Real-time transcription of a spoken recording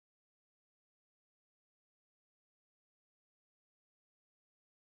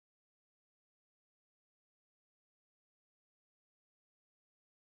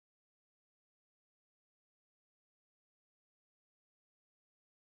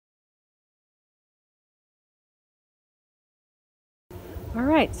All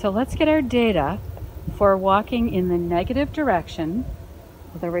right, so let's get our data for walking in the negative direction.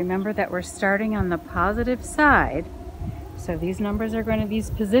 Although remember that we're starting on the positive side, so these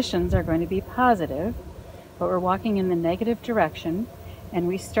positions are going to be positive, but we're walking in the negative direction, and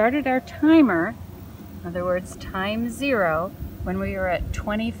we started our timer, in other words, time 0, when we were at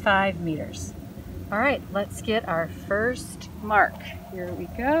 25 meters. All right, let's get our first mark. Here we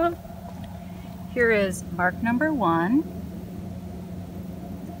go. Here is mark number 1.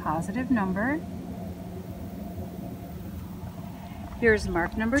 Positive number. Here's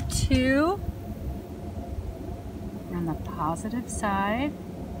mark number 2 on the positive side.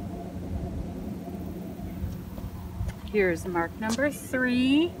 Here's mark number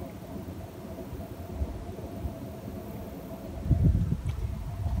 3.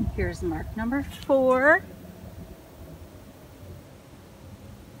 Here's mark number 4.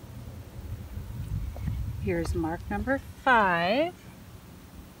 Here's mark number 5.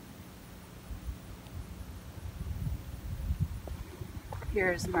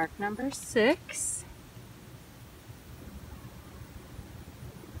 Here's mark number 6.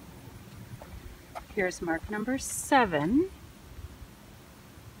 Here's mark number 7.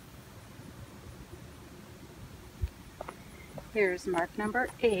 Here's mark number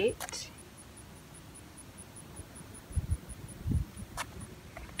 8.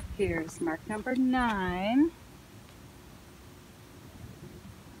 Here's mark number 9.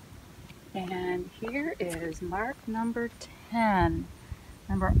 And here is mark number 10.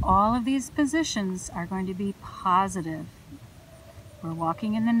 Remember, all of these positions are going to be positive. We're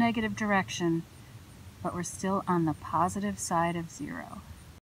walking in the negative direction, but we're still on the positive side of 0.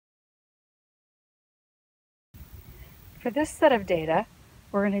 For this set of data,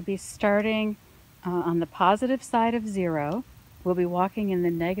 we're going to be starting on the positive side of 0. We'll be walking in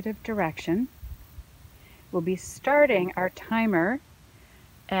the negative direction. We'll be starting our timer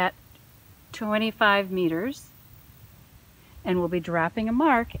at 25 meters. And we'll be dropping a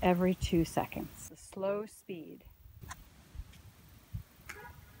mark every 2 seconds. Slow speed.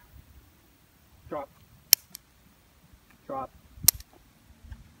 Drop. Drop.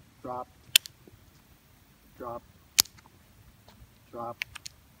 Drop. Drop. Drop.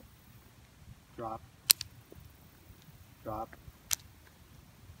 Drop. Drop.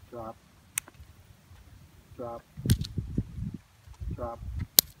 Drop. Drop. Drop.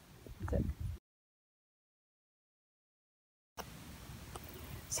 That's it.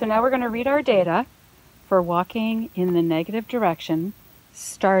 So now we're going to read our data for walking in the negative direction,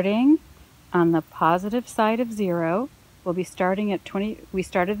 starting on the positive side of 0. We'll be starting at we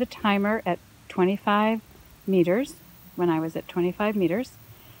started the timer at 25 meters when I was at 25 meters,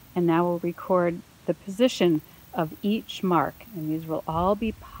 and now we'll record the position of each mark, and these will all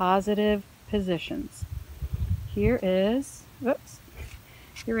be positive positions. Here is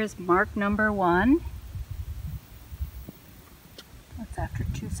mark number 1. That's after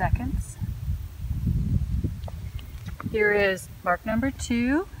 2 seconds. Here is mark number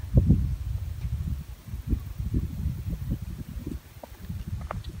 2.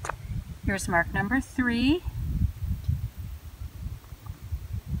 Here's mark number 3.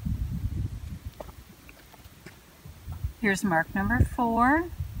 Here's mark number 4.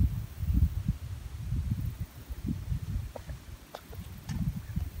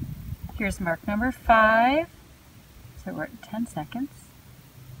 Here's mark number 5. So we're at 10 seconds.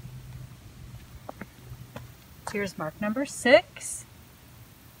 Here's mark number 6.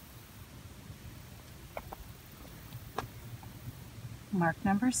 Mark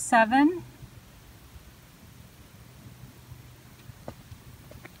number 7.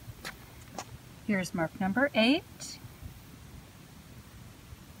 Here's mark number 8.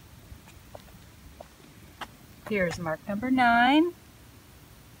 Here's mark number 9.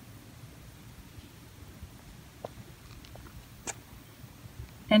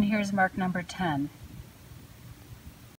 And here's mark number 10.